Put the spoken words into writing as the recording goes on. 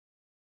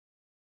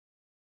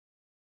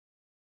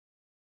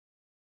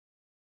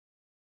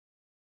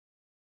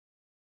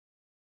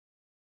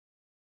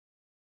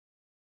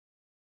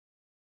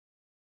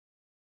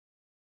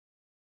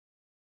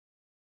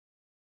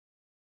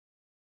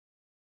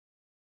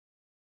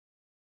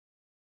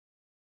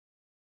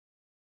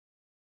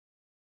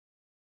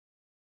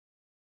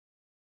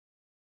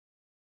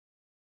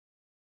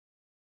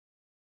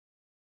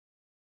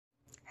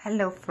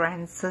Hello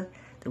friends,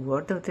 the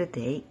word of the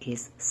day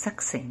is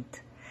succinct.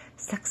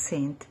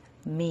 Succinct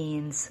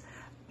means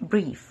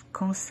brief,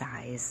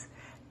 concise,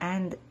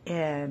 and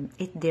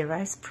it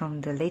derives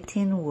from the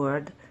Latin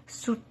word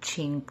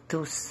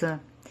succinctus,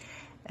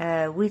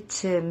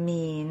 which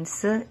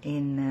means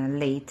in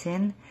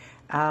Latin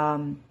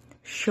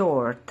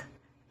short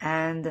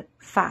and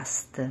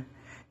fast.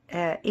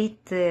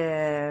 It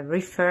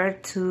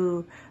referred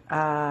to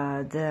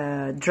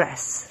the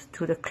dress,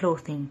 to the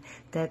clothing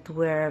that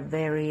were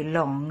very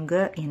long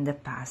in the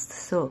past.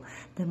 So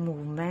the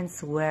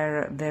movements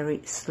were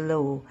very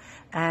slow,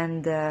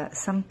 and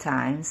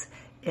sometimes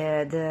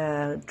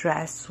the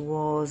dress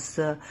was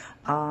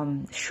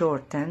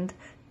shortened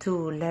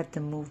to let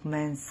the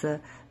movements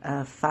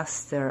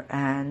faster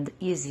and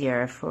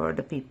easier for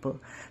the people.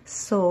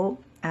 So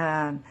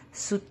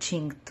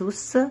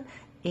succinctus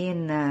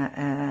in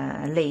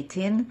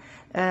Latin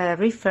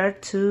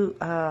referred to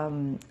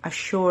a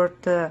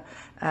short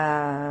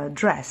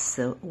dress,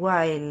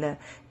 while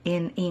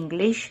in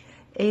English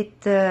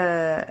it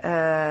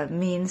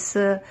means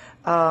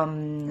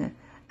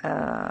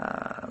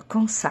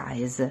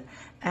concise,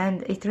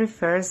 and it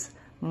refers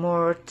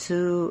more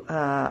to,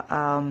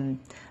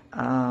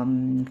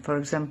 for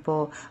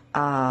example,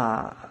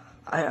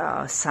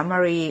 a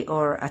summary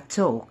or a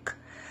talk.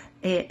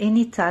 In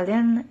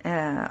Italian,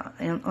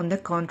 on the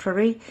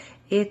contrary,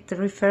 it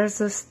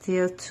refers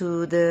still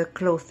to the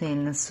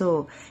clothing.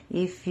 So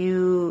if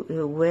you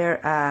wear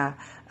a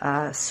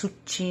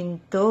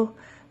succinto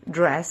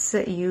dress,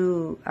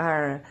 you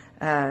are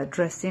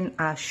dressing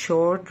a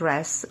short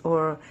dress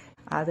or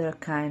other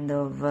kind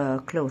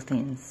of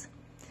clothing.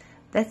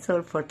 That's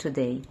all for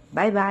today.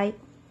 Bye bye.